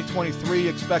in 2023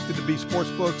 expected to be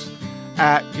sportsbooks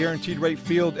at Guaranteed Rate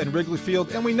Field and Wrigley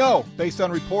Field. And we know, based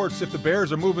on reports, if the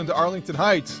Bears are moving to Arlington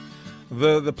Heights,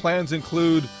 the plans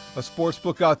include a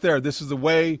sportsbook out there. This is the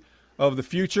way of the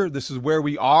future. This is where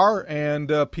we are,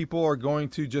 and people are going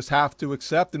to just have to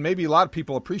accept, and maybe a lot of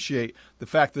people appreciate the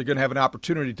fact that they're going to have an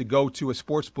opportunity to go to a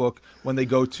sports book when they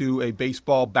go to a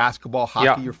baseball, basketball,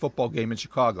 hockey, or football game in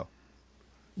Chicago.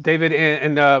 David,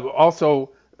 and also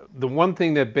the one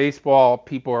thing that baseball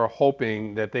people are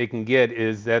hoping that they can get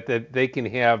is that they can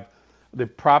have the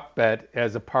prop bet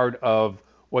as a part of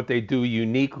what they do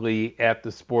uniquely at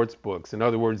the sports books. In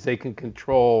other words, they can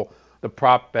control the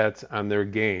prop bets on their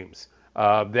games.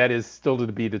 That is still to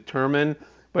be determined,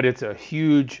 but it's a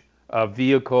huge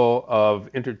vehicle of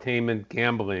entertainment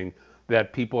gambling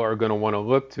that people are going to want to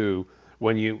look to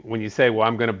when you say, well,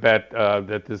 I'm going to bet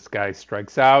that this guy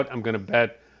strikes out. I'm going to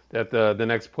bet that the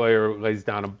next player lays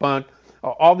down a bunt.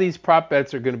 All these prop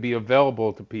bets are going to be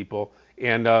available to people,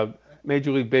 and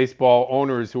Major League Baseball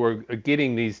owners who are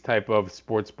getting these type of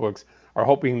sports books are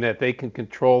hoping that they can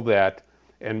control that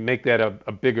and make that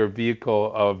a bigger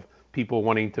vehicle of people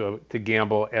wanting to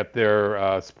gamble at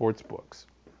their sports books.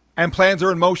 And plans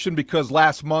are in motion because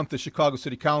last month the Chicago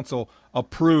City Council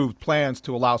approved plans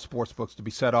to allow sports books to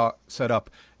be set up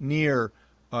near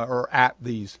or at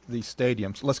these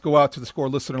stadiums. Let's go out to the Score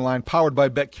listener line, powered by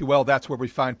BetQL. That's where we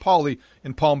find Paulie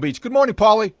in Palm Beach. Good morning,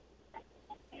 Paulie.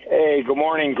 Hey, good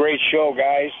morning. Great show,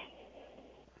 guys.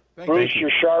 Bruce, you.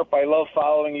 You're sharp. I love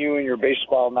following you and your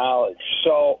baseball knowledge.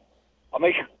 So I'll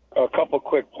make a couple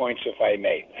quick points, if I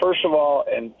may. First of all,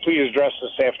 and please address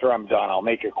this after I'm done, I'll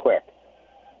make it quick.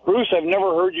 Bruce, I've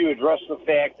never heard you address the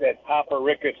fact that Papa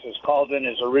Ricketts has called in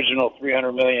his original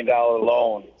 $300 million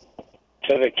loan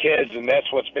to the kids, and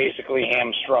that's what's basically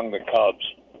hamstrung the Cubs.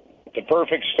 The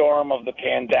perfect storm of the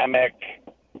pandemic,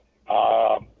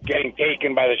 getting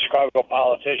taken by the Chicago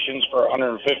politicians for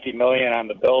 $150 million on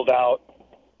the build-out,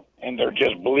 and they're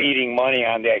just bleeding money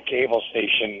on that cable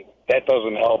station. That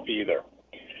doesn't help either.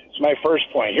 It's my first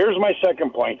point. Here's my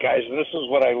second point, guys, and this is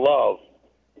what I love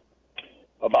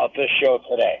about this show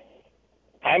today.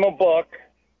 I'm a book.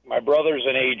 My brother's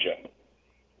an agent.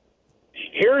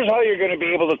 Here's how you're going to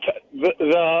be able to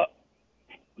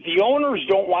the owners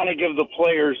don't want to give the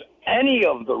players any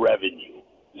of the revenue,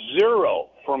 zero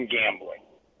from gambling.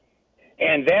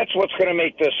 And that's what's going to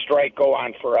make this strike go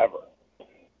on forever.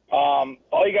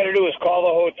 All you got to do is call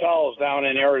the hotels down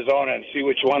in Arizona and see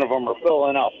which one of them are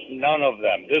filling up. None of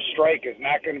them. This strike is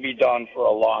not going to be done for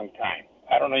a long time.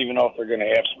 I don't even know if they're going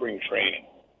to have spring training.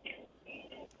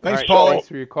 Thanks, Paul. Thanks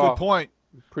for your call. Good point.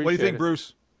 Appreciate what do you think, it.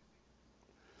 Bruce?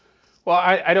 Well,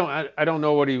 I don't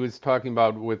know what he was talking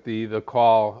about with the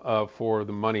call for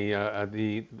the money.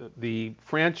 The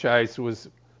franchise was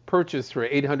purchased for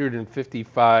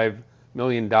 $855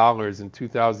 million in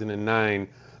 2009.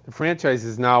 The franchise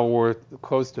is now worth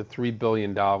close to $3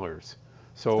 billion.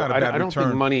 So I don't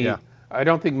think money. Yeah. I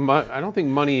don't think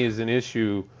money is an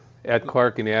issue at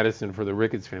Clark and Addison for the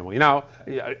Ricketts family. Now,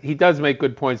 he does make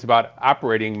good points about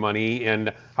operating money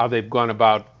and how they've gone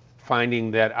about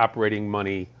finding that operating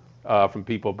money from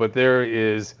people, but there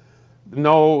is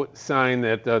no sign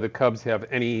that the Cubs have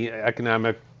any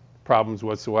economic problems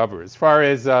whatsoever. As far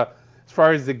as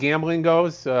the gambling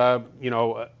goes,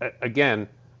 again,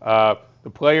 the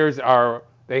players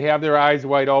they have their eyes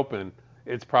wide open.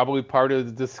 It's probably part of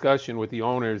the discussion with the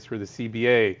owners for the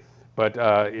CBA, but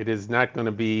it is not going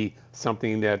to be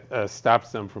something that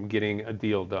stops them from getting a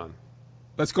deal done.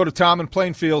 Let's go to Tom in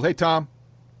Plainfield. Hey, Tom.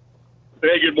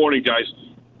 Hey, good morning, guys.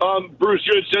 Bruce,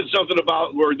 you had said something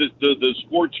about where the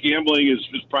sports gambling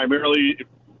is primarily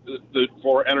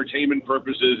for entertainment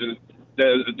purposes, and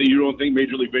that you don't think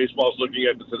Major League Baseball is looking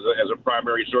at this as a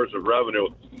primary source of revenue.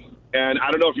 And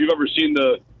I don't know if you've ever seen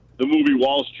the movie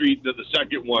Wall Street, the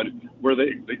second one, where the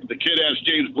kid asks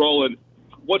James Brolin,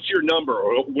 "What's your number?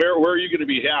 Or where are you going to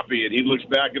be happy?" And he looks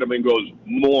back at him and goes,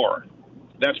 "More."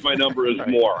 That's my number is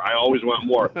more. I always want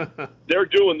more. They're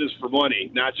doing this for money,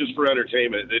 not just for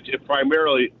entertainment.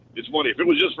 Primarily, it's money. If it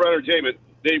was just for entertainment,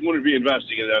 they wouldn't be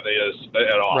investing in that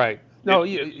at all. Right. No,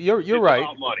 you're right.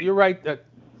 You're right.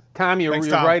 Tom, you're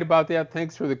right about that.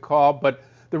 Thanks for the call. But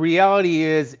the reality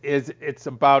is it's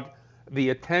about the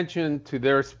attention to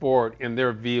their sport and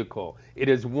their vehicle. It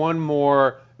is one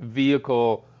more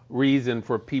vehicle reason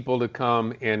for people to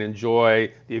come and enjoy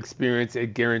the experience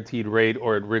at Guaranteed Rate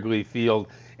or at Wrigley Field.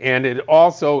 And it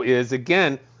also is,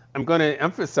 again, I'm going to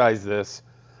emphasize this,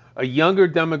 a younger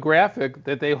demographic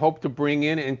that they hope to bring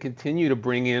in and continue to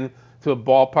bring in to a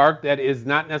ballpark that is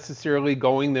not necessarily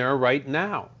going there right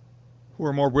now. Who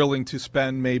are more willing to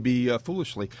spend maybe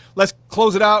foolishly. Let's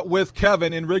close it out with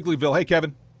Kevin in Wrigleyville. Hey,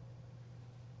 Kevin.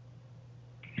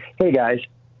 Hey, guys.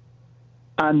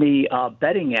 On the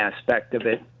betting aspect of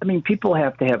it, I mean, people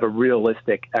have to have a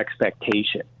realistic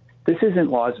expectation. This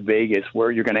isn't Las Vegas where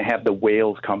you're going to have the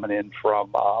whales coming in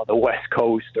from the West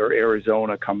Coast or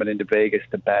Arizona coming into Vegas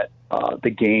to bet the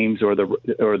games or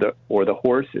the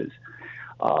horses.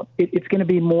 It's going to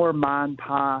be more ma and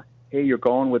pa. Hey, you're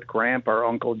going with Grandpa or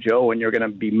Uncle Joe, and you're going to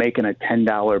be making a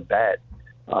 $10 bet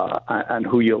on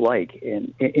who you like,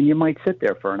 and you might sit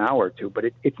there for an hour or two, but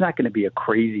it's not going to be a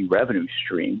crazy revenue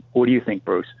stream. What do you think,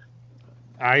 Bruce?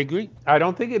 I agree. I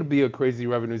don't think it'll be a crazy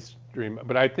revenue stream,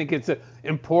 but I think it's an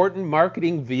important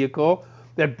marketing vehicle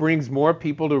that brings more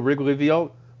people to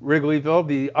Wrigleyville,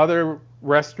 the other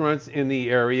restaurants in the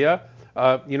area,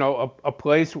 a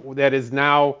place that is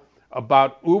now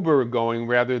about Uber going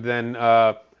rather than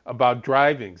about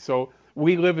driving. So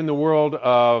we live in the world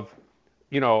of,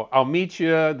 I'll meet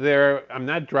you there. I'm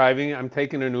not driving. I'm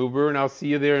taking an Uber, and I'll see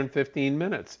you there in 15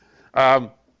 minutes.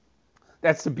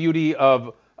 That's the beauty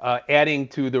of adding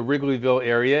to the Wrigleyville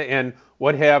area. And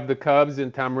what have the Cubs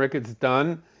and Tom Ricketts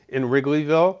done in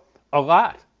Wrigleyville? A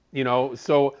lot.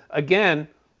 So, again,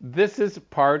 this is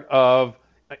part of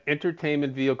an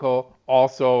entertainment vehicle,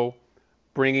 also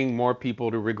bringing more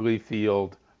people to Wrigley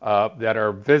Field that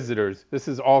are visitors. This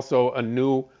is also a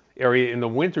new area in the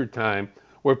wintertime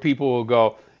where people will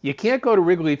go, you can't go to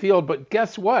Wrigley Field, but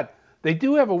guess what? They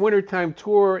do have a wintertime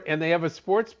tour, and they have a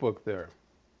sports book there.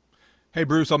 Hey,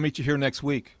 Bruce, I'll meet you here next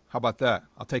week. How about that?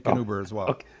 I'll take an Uber as well.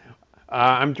 Okay.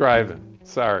 I'm driving.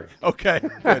 Sorry. Okay,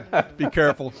 good. Be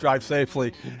careful. Drive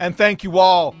safely. And thank you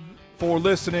all for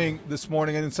listening this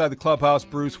morning Inside the Clubhouse.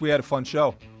 Bruce, we had a fun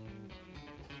show.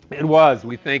 It was.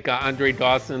 We thank Andre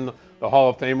Dawson, the Hall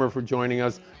of Famer, for joining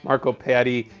us. Marco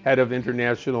Patti, head of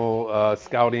international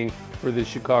scouting for the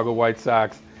Chicago White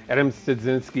Sox. Adam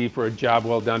Studzinski for a job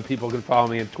well done. People can follow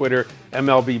me on Twitter,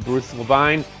 MLB Bruce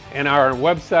Levine, and our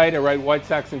website, I write White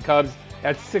Sox and Cubs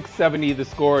at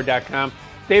 670thescore.com.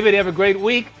 David, have a great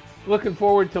week. Looking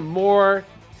forward to more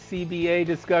CBA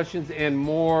discussions and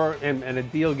more and a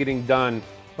deal getting done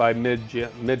by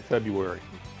mid-February.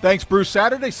 Thanks, Bruce.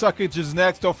 Saturday Suckage is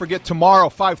next. Don't forget tomorrow,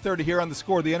 5:30 here on The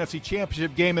Score, the NFC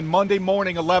Championship game. And Monday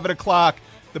morning, 11 o'clock,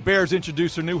 the Bears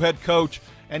introduce their new head coach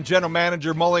and general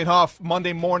manager, Mullen Huff,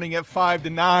 Monday morning at 5 to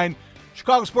 9.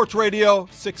 Chicago Sports Radio,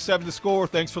 6-7 The Score.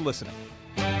 Thanks for listening.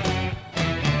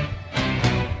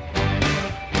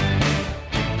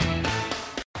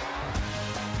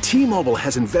 T-Mobile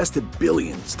has invested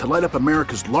billions to light up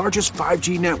America's largest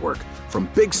 5G network, from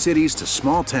big cities to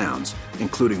small towns,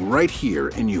 including right here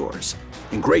in yours.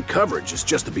 And great coverage is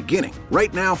just the beginning.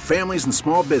 Right now, families and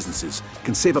small businesses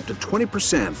can save up to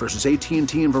 20% versus AT&T and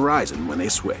Verizon when they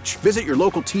switch. Visit your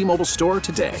local T-Mobile store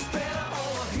today.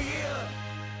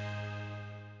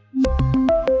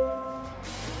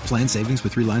 Plan savings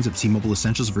with 3 lines of T-Mobile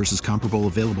Essentials versus comparable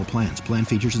available plans. Plan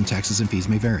features and taxes and fees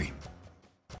may vary.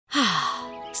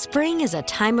 Spring is a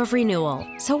time of renewal,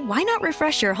 so why not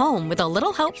refresh your home with a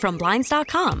little help from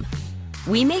Blinds.com?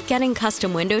 We make getting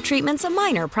custom window treatments a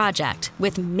minor project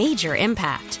with major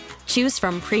impact. Choose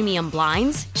from premium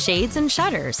blinds, shades, and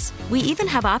shutters. We even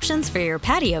have options for your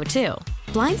patio, too.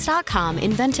 Blinds.com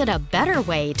invented a better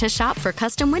way to shop for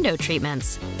custom window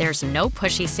treatments. There's no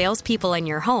pushy salespeople in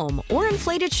your home or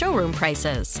inflated showroom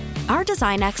prices. Our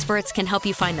design experts can help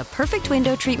you find the perfect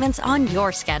window treatments on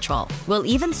your schedule. We'll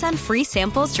even send free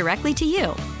samples directly to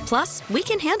you. Plus, we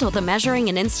can handle the measuring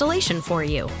and installation for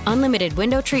you. Unlimited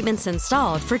window treatments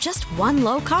installed for just one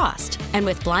low cost. And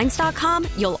with Blinds.com,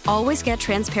 you'll always get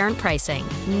transparent pricing.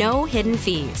 No hidden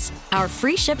fees. Our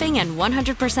free shipping and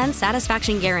 100%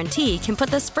 satisfaction guarantee can put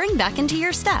the spring back into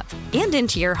your step and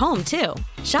into your home, too.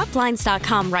 Shop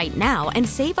Blinds.com right now and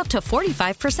save up to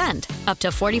 45%. Up to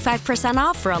 45%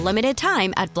 off for a limited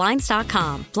time at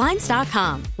Blinds.com.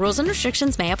 Blinds.com. Rules and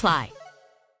restrictions may apply.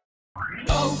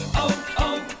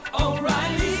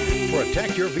 O'Reilly.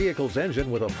 Protect your vehicle's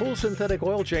engine with a full synthetic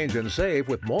oil change and save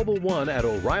with Mobil 1 at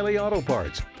O'Reilly Auto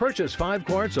Parts. Purchase 5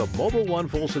 quarts of Mobil 1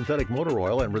 full synthetic motor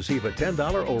oil and receive a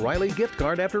 $10 O'Reilly gift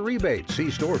card after rebate.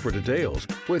 See store for details.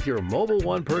 With your Mobil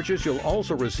 1 purchase, you'll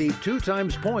also receive 2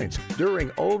 times points during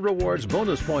Old Rewards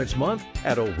Bonus Points Month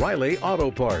at O'Reilly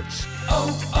Auto Parts.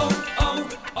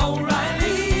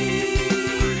 O'Reilly